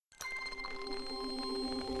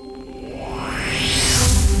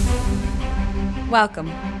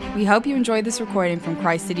Welcome. We hope you enjoyed this recording from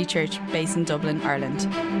Christ City Church, based in Dublin, Ireland.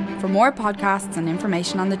 For more podcasts and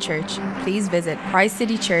information on the church, please visit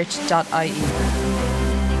christcitychurch.ie.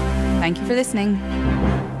 Thank you for listening.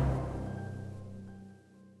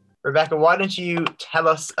 Rebecca, why don't you tell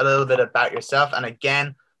us a little bit about yourself? And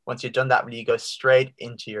again, once you've done that, will you go straight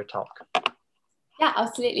into your talk? Yeah,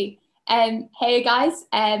 absolutely. Hey guys,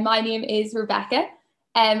 my name is Rebecca.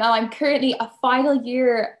 And I'm currently a final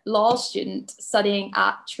year law student studying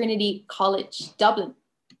at Trinity College, Dublin.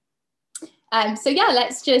 Let's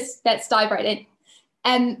dive right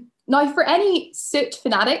in. Now, for any suit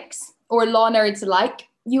fanatics or law nerds alike,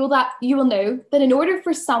 you will know that in order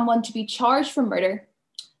for someone to be charged for murder,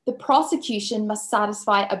 the prosecution must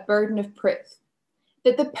satisfy a burden of proof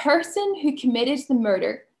that the person who committed the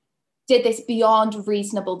murder did this beyond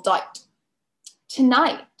reasonable doubt.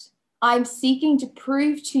 Tonight, I'm seeking to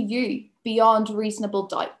prove to you beyond reasonable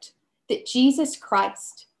doubt that Jesus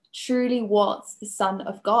Christ truly was the Son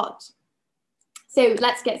of God. So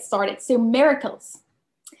let's get started. So miracles.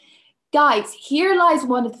 Guys, here lies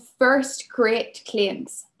one of the first great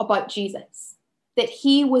claims about Jesus, that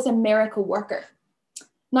he was a miracle worker.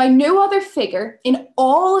 Now, no other figure in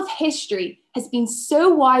all of history has been so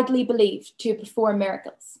widely believed to perform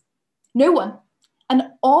miracles. No one.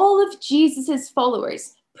 And all of Jesus's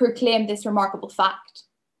followers proclaim this remarkable fact.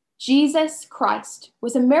 Jesus Christ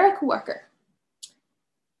was a miracle worker.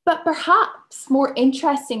 But perhaps more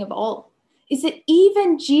interesting of all is that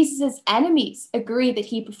even Jesus's enemies agree that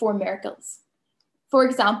he performed miracles. For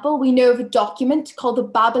example, we know of a document called the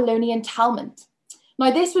Babylonian Talmud.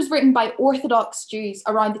 Now, this was written by Orthodox Jews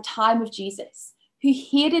around the time of Jesus, who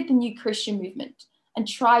hated the new Christian movement and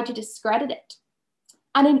tried to discredit it.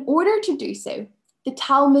 And in order to do so, the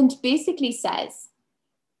Talmud basically says,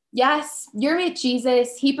 yes, your mate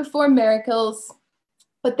Jesus, he performed miracles,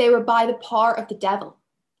 but they were by the power of the devil.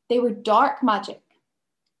 They were dark magic.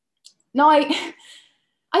 Now, I think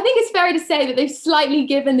it's fair to say that they've slightly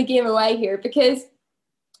given the game away here, because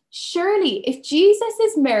surely if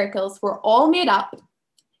Jesus's miracles were all made up,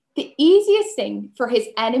 the easiest thing for his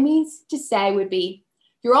enemies to say would be,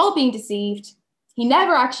 you're all being deceived. He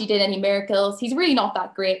never actually did any miracles. He's really not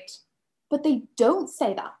that great. But they don't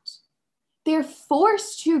say that. They're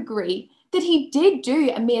forced to agree that he did do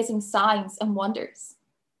amazing signs and wonders.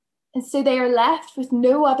 And so they are left with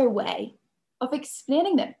no other way of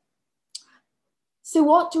explaining them. So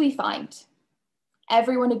what do we find?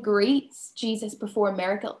 Everyone agrees Jesus performed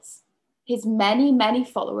miracles, his many, many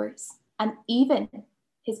followers, and even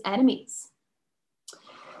his enemies.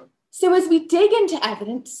 So as we dig into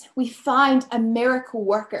evidence, we find a miracle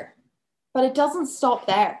worker, but it doesn't stop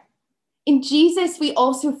there. In Jesus, we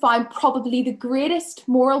also find probably the greatest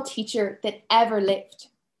moral teacher that ever lived.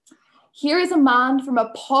 Here is a man from a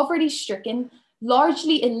poverty-stricken,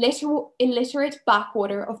 largely illiterate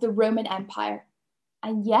backwater of the Roman Empire.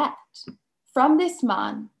 And yet, from this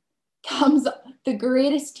man comes the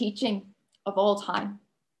greatest teaching of all time.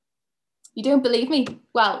 You don't believe me?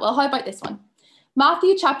 Well, how about this one?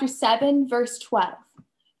 Matthew chapter 7, verse 12.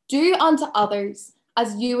 Do unto others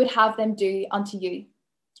as you would have them do unto you.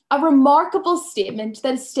 A remarkable statement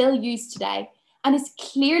that is still used today and is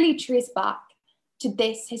clearly traced back to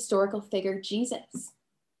this historical figure, Jesus.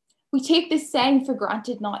 We take this saying for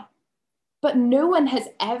granted now, but no one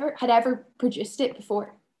had ever produced it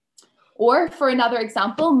before. Or for another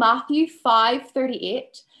example, Matthew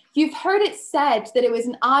 5:38. You've heard it said that it was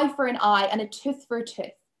an eye for an eye and a tooth for a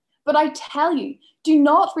tooth. But I tell you, do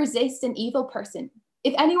not resist an evil person.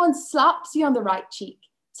 If anyone slaps you on the right cheek,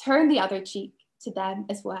 turn the other cheek to them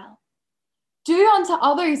as well. Do unto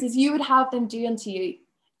others as you would have them do unto you.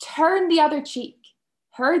 Turn the other cheek.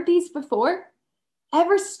 Heard these before?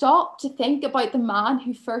 Ever stop to think about the man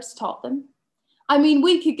who first taught them? I mean,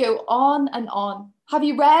 we could go on and on. Have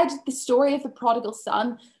you read the story of the prodigal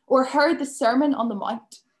son or heard the Sermon on the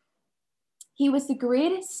Mount? He was the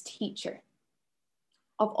greatest teacher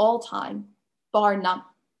of all time, bar none.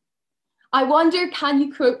 I wonder, can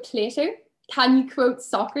you quote Plato? Can you quote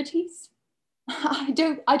Socrates? I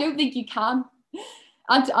don't think you can.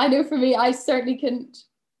 And I know for me, I certainly couldn't.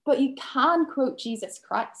 But you can quote Jesus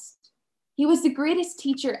Christ. He was the greatest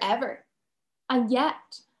teacher ever. And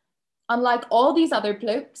yet, unlike all these other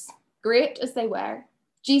blokes, great as they were,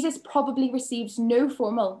 Jesus probably received no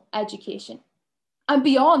formal education. And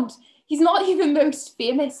beyond, he's not even most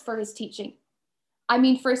famous for his teaching. I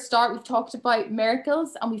mean, for a start, we've talked about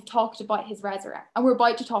miracles and we've talked about his resurrection, and we're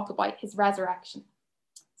about to talk about his resurrection.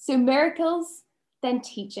 So miracles, then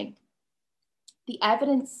teaching. The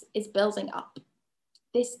evidence is building up.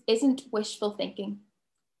 This isn't wishful thinking.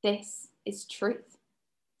 This is truth.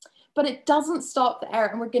 But it doesn't stop there,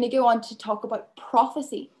 and we're going to go on to talk about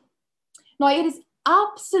prophecy. Now, it is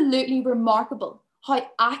absolutely remarkable how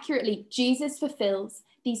accurately Jesus fulfills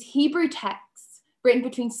these Hebrew texts written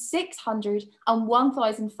between 600 and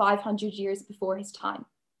 1,500 years before his time.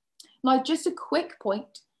 Now, just a quick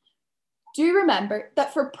point. Do remember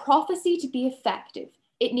that for prophecy to be effective,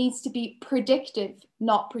 it needs to be predictive,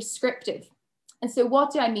 not prescriptive. And so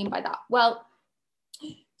what do I mean by that? Well,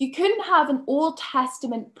 you couldn't have an Old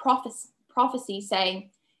Testament prophecy saying,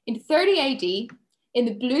 in 30 AD, in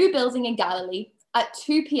the blue building in Galilee, at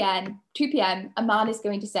 2 p.m., a man is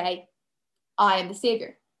going to say, I am the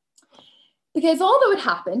Savior. Because all that would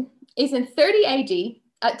happen is in 30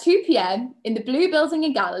 AD, at 2 p.m., in the blue building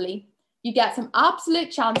in Galilee, you get some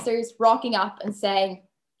absolute chancers rocking up and saying,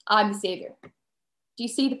 I'm the Savior. Do you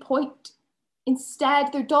see the point?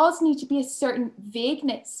 Instead, there does need to be a certain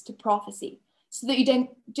vagueness to prophecy so that you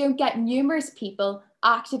don't get numerous people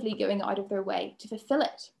actively going out of their way to fulfill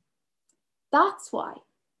it. That's why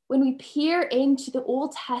when we peer into the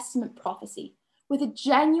Old Testament prophecy with a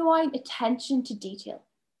genuine attention to detail,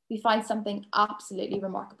 we find something absolutely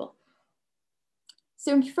remarkable.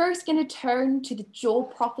 So I'm first going to turn to the Joel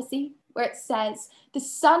prophecy, where it says, the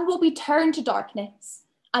sun will be turned to darkness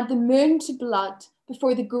and the moon to blood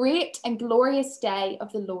before the great and glorious day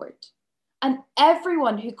of the Lord. And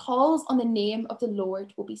everyone who calls on the name of the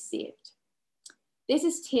Lord will be saved. This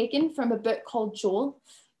is taken from a book called Joel,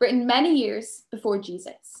 written many years before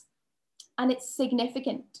Jesus. And it's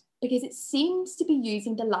significant because it seems to be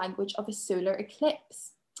using the language of a solar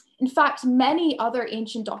eclipse. In fact, many other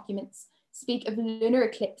ancient documents speak of lunar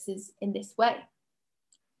eclipses in this way.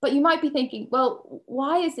 But you might be thinking, well,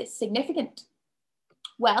 why is this significant?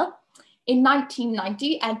 Well, in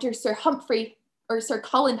 1990, enter Sir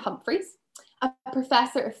Colin Humphreys, a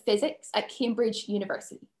professor of physics at Cambridge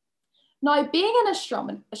University. Now, being an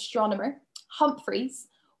astronomer, Humphreys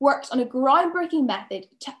worked on a groundbreaking method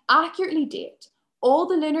to accurately date all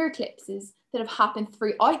the lunar eclipses that have happened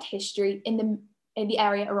throughout history in the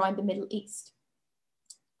area around the Middle East.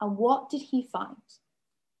 And what did he find?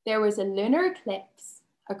 There was a lunar eclipse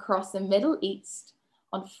across the Middle East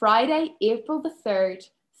on Friday, April the 3rd,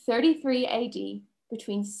 33 AD,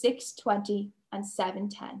 between 620 and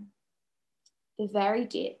 710, the very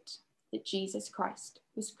date that Jesus Christ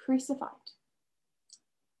was crucified.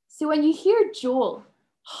 So when you hear Joel,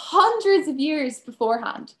 hundreds of years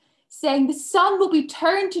beforehand, saying the sun will be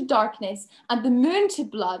turned to darkness and the moon to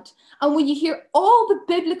blood, and when you hear all the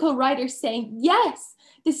biblical writers saying, yes,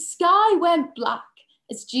 the sky went black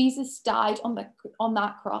as Jesus died on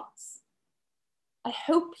that cross, I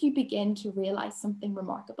hope you begin to realize something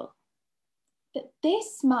remarkable. That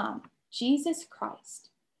this man, Jesus Christ,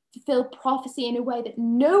 fulfilled prophecy in a way that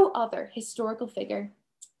no other historical figure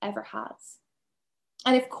ever has.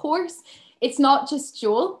 And of course, it's not just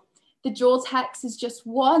Joel. The Joel text is just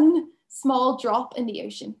one small drop in the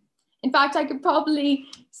ocean. In fact, I could probably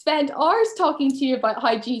spend hours talking to you about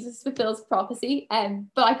how Jesus fulfills prophecy,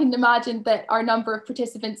 but I can imagine that our number of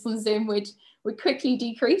participants on Zoom would quickly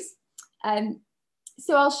decrease.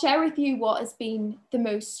 So I'll share with you what has been the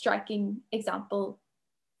most striking example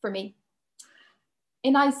for me.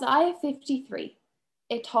 In Isaiah 53,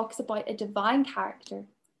 it talks about a divine character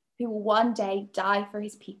who will one day die for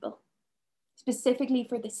his people, specifically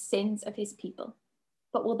for the sins of his people,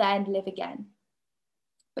 but will then live again.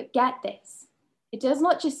 But get this, it does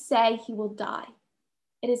not just say he will die.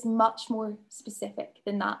 It is much more specific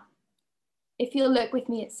than that. If you'll look with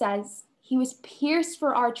me, it says, he was pierced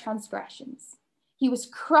for our transgressions. He was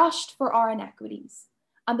crushed for our iniquities,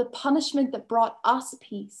 and the punishment that brought us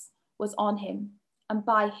peace was on him, and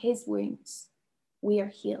by his wounds we are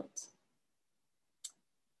healed.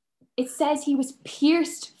 It says he was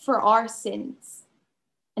pierced for our sins,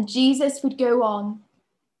 and Jesus would go on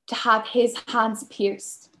to have his hands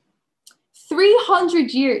pierced.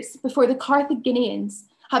 300 years before the Carthaginians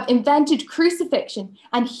have invented crucifixion,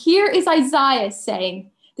 and here is Isaiah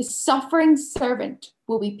saying, the suffering servant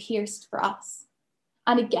will be pierced for us.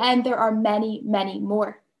 And again, there are many, many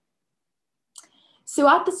more. So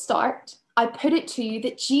at the start, I put it to you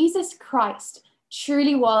that Jesus Christ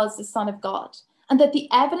truly was the Son of God, and that the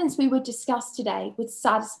evidence we would discuss today would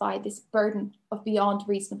satisfy this burden of beyond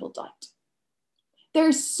reasonable doubt. There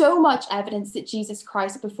is so much evidence that Jesus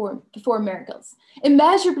Christ performed miracles,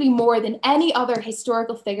 immeasurably more than any other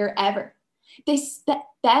historical figure ever. This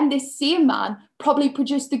same man probably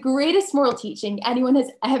produced the greatest moral teaching anyone has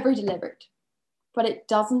ever delivered. But it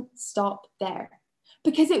doesn't stop there,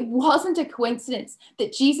 because it wasn't a coincidence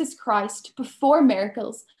that Jesus Christ performed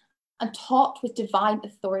miracles and taught with divine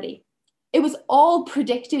authority. It was all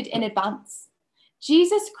predicted in advance.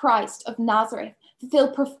 Jesus Christ of Nazareth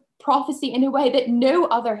fulfilled prophecy in a way that no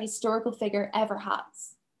other historical figure ever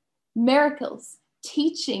has. Miracles,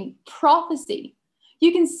 teaching, prophecy.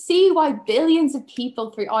 You can see why billions of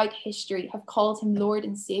people throughout history have called him Lord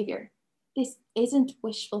and Savior. This isn't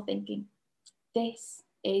wishful thinking. This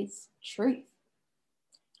is truth.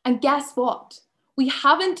 And guess what? We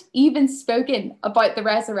haven't even spoken about the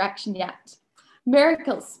resurrection yet.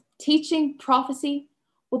 Miracles, teaching, prophecy.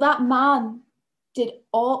 Well, that man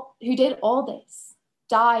who did all this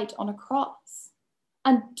died on a cross.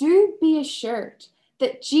 And do be assured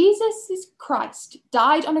that Jesus Christ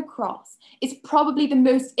died on a cross is probably the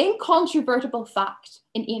most incontrovertible fact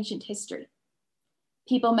in ancient history.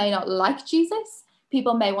 People may not like Jesus,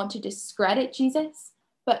 people may want to discredit Jesus,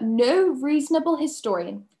 but no reasonable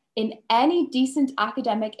historian in any decent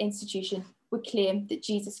academic institution would claim that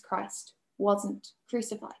Jesus Christ wasn't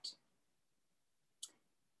crucified.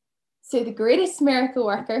 So the greatest miracle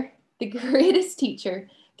worker, the greatest teacher,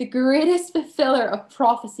 the greatest fulfiller of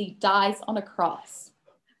prophecy dies on a cross.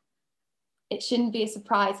 It shouldn't be a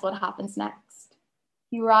surprise what happens next.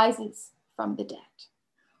 He rises from the dead.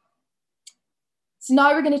 So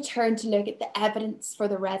now we're going to turn to look at the evidence for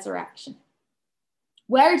the resurrection.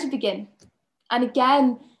 Where to begin? And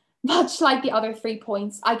again, much like the other 3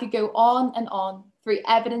 points, I could go on and on through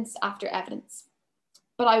evidence after evidence,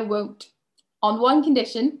 but I won't, on one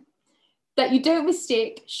condition, that you don't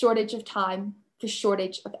mistake shortage of time for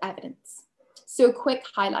shortage of evidence. So a quick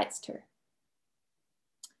highlights tour.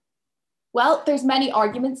 Well, there's many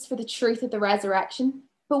arguments for the truth of the resurrection,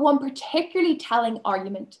 but one particularly telling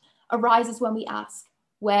argument arises when we ask,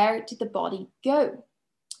 where did the body go?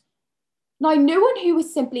 Now, no one who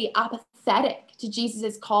was simply apathetic to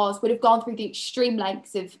Jesus's cause would have gone through the extreme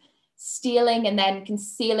lengths of stealing and then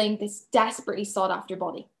concealing this desperately sought after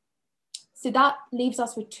body. So that leaves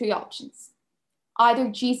us with 2 options. Either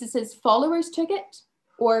Jesus's followers took it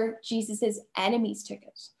or Jesus's enemies took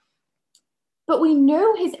it. But we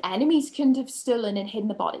know his enemies couldn't have stolen and hidden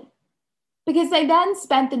the body, because they then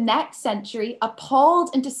spent the next century appalled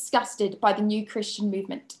and disgusted by the new Christian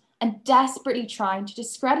movement and desperately trying to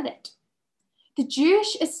discredit it. The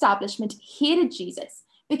Jewish establishment hated Jesus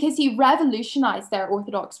because he revolutionized their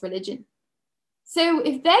Orthodox religion. So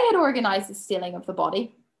if they had organized the stealing of the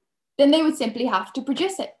body, then they would simply have to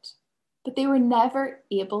produce it. But they were never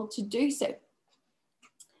able to do so.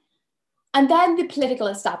 And then the political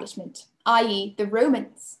establishment, i.e. the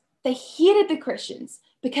Romans, they hated the Christians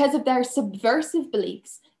because of their subversive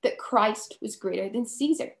beliefs that Christ was greater than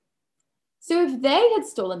Caesar. So if they had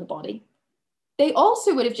stolen the body, they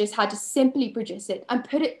also would have just had to simply produce it and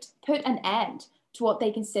put an end to what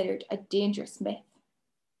they considered a dangerous myth.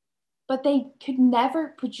 But they could never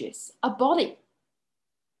produce a body.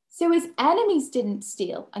 So his enemies didn't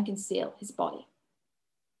steal and conceal his body.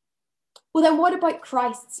 Well, then what about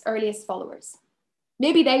Christ's earliest followers?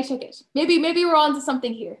 Maybe they took it. Maybe we're on to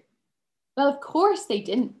something here. Well, of course they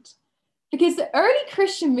didn't, because the early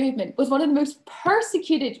Christian movement was one of the most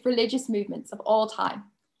persecuted religious movements of all time.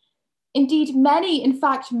 Indeed, many, in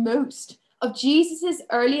fact, most of Jesus's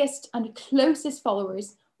earliest and closest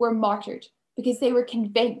followers were martyred because they were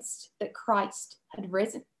convinced that Christ had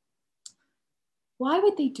risen. Why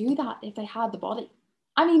would they do that if they had the body?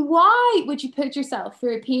 I mean, why would you put yourself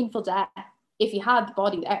through a painful death if you had the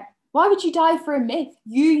body there? Why would you die for a myth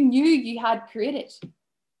you knew you had created?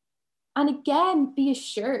 And again, be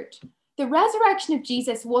assured, the resurrection of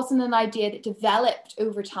Jesus wasn't an idea that developed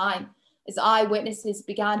over time as eyewitnesses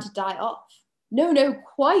began to die off. No,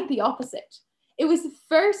 quite the opposite. It was the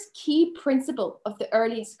first key principle of the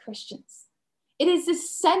earliest Christians. It is the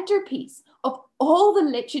centerpiece of all the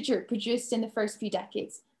literature produced in the first few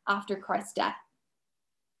decades after Christ's death.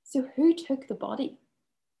 So who took the body?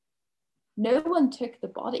 No one took the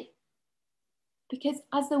body. Because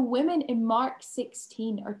as the women in Mark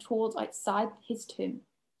 16 are told outside his tomb,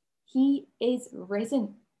 he is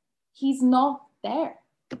risen. He's not there.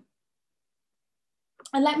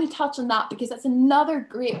 And let me touch on that because that's another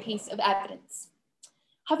great piece of evidence.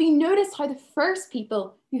 Have you noticed how the first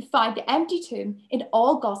people who find the empty tomb in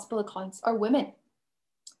all gospel accounts are women?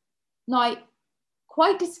 Now,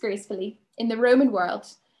 quite disgracefully, in the Roman world,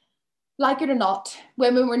 like it or not,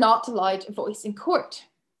 women were not allowed a voice in court.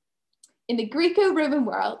 In the Greco-Roman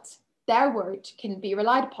world, their word can be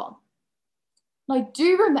relied upon. Now,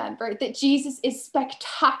 do remember that Jesus is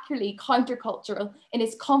spectacularly countercultural in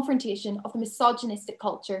his confrontation of the misogynistic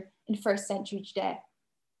culture in first century Judea.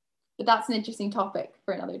 But that's an interesting topic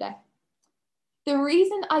for another day. The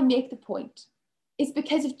reason I make the point is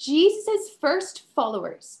because if Jesus' first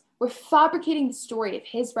followers were fabricating the story of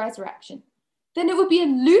his resurrection, then it would be a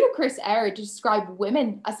ludicrous error to describe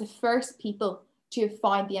women as the first people to have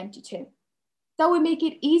found the empty tomb. That would make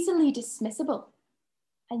it easily dismissible.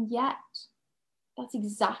 And yet, that's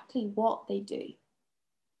exactly what they do.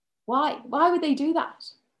 Why? Why would they do that?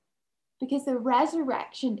 Because the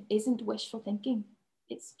resurrection isn't wishful thinking,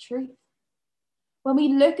 it's truth. When we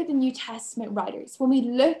look at the New Testament writers, when we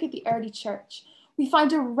look at the early church, we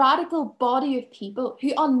find a radical body of people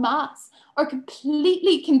who en masse are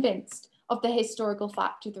completely convinced of the historical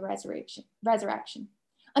fact of the resurrection.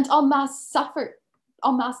 And en masse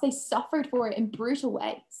they suffered for it in brutal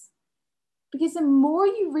ways. Because the more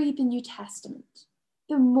you read the New Testament,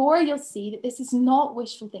 the more you'll see that this is not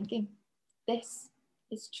wishful thinking. This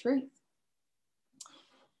is truth.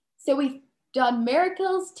 So we've done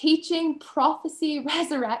miracles, teaching, prophecy,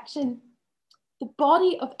 resurrection. The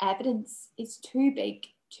body of evidence is too big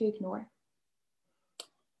to ignore.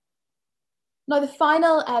 Now, the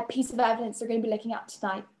final piece of evidence we're going to be looking at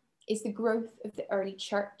tonight is the growth of the early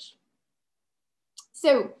church.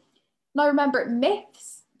 So, now remember,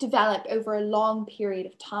 myths develop over a long period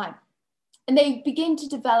of time, and they begin to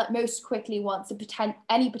develop most quickly once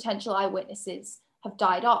any potential eyewitnesses have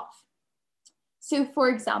died off. So, for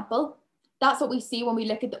example, that's what we see when we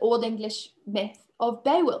look at the Old English myth of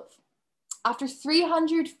Beowulf. After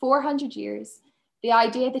 300, 400 years, the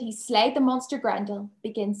idea that he slayed the monster Grendel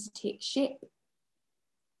begins to take shape.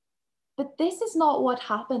 But this is not what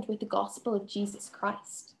happened with the gospel of Jesus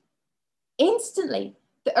Christ. Instantly,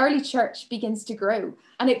 the early church begins to grow,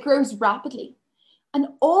 and it grows rapidly. And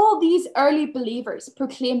all these early believers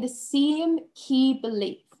proclaim the same key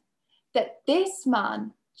belief, that this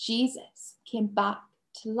man, Jesus, came back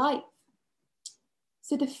to life.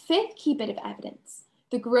 So the fifth key bit of evidence,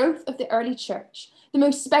 the growth of the early church, the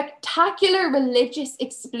most spectacular religious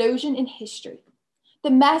explosion in history.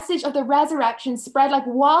 The message of the resurrection spread like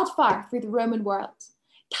wildfire through the Roman world,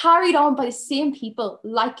 carried on by the same people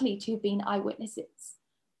likely to have been eyewitnesses.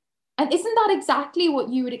 And isn't that exactly what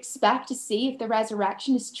you would expect to see if the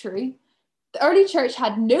resurrection is true? The early church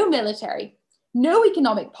had no military, no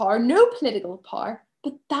economic power, no political power,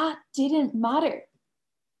 but that didn't matter.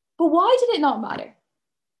 But why did it not matter?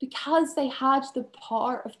 Because they had the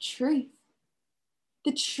power of truth,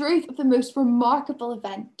 the truth of the most remarkable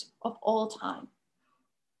event of all time.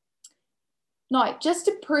 Now, just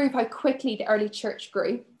to prove how quickly the early church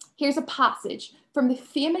grew, here's a passage from the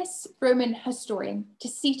famous Roman historian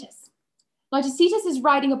Tacitus. Now, Tacitus is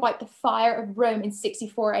writing about the fire of Rome in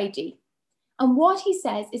 64 AD. And what he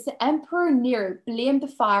says is that Emperor Nero blamed the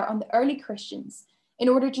fire on the early Christians in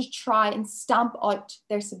order to try and stamp out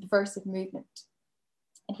their subversive movement.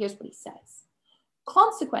 And here's what he says.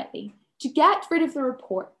 Consequently, to get rid of the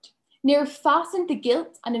report, Nero fastened the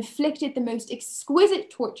guilt and inflicted the most exquisite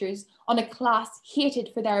tortures on a class hated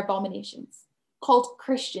for their abominations, called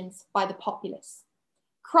Christians by the populace.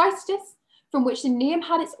 Christus, from which the name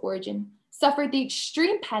had its origin, suffered the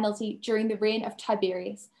extreme penalty during the reign of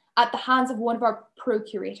Tiberius at the hands of one of our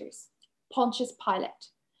procurators, Pontius Pilate,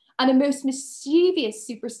 and a most mischievous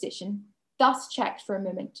superstition, thus checked for a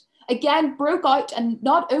moment, again broke out, and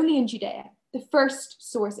not only in Judea, the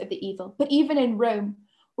first source of the evil, but even in Rome,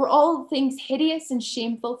 where all things hideous and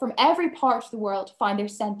shameful from every part of the world find their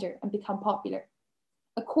centre and become popular.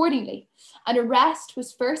 Accordingly, an arrest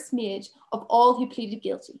was first made of all who pleaded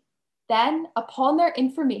guilty. Then, upon their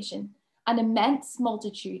information, an immense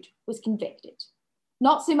multitude was convicted,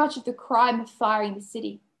 not so much of the crime of firing the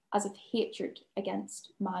city as of hatred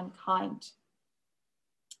against mankind.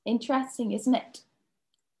 Interesting, isn't it?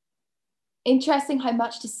 Interesting how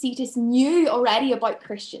much Tacitus knew already about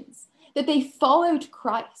Christians, that they followed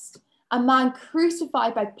Christ, a man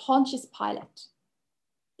crucified by Pontius Pilate.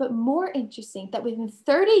 But more interesting that within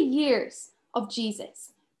 30 years of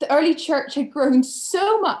Jesus, the early church had grown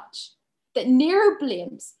so much that Nero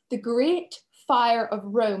blames the great fire of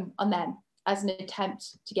Rome on them as an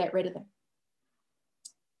attempt to get rid of them.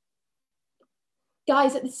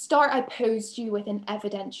 Guys, at the start, I posed you with an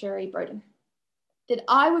evidentiary burden, that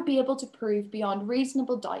I would be able to prove beyond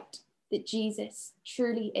reasonable doubt that Jesus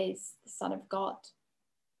truly is the Son of God.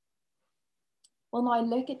 Well, now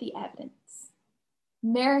look at the evidence.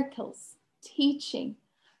 Miracles, teaching,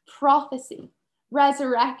 prophecy,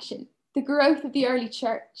 resurrection, the growth of the early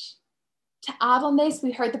church. To add on this,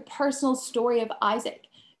 we heard the personal story of Isaac,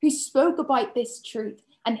 who spoke about this truth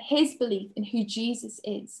and his belief in who Jesus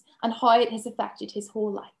is and how it has affected his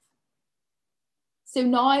whole life. So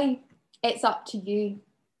now it's up to you,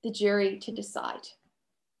 the jury, to decide.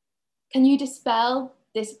 Can you dispel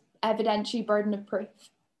this evidentiary burden of proof?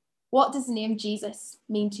 What does the name Jesus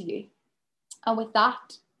mean to you? And with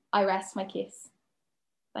that, I rest my case.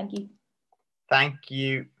 Thank you. Thank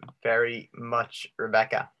you very much,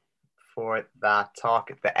 Rebecca, for that talk.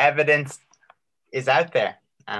 The evidence is out there.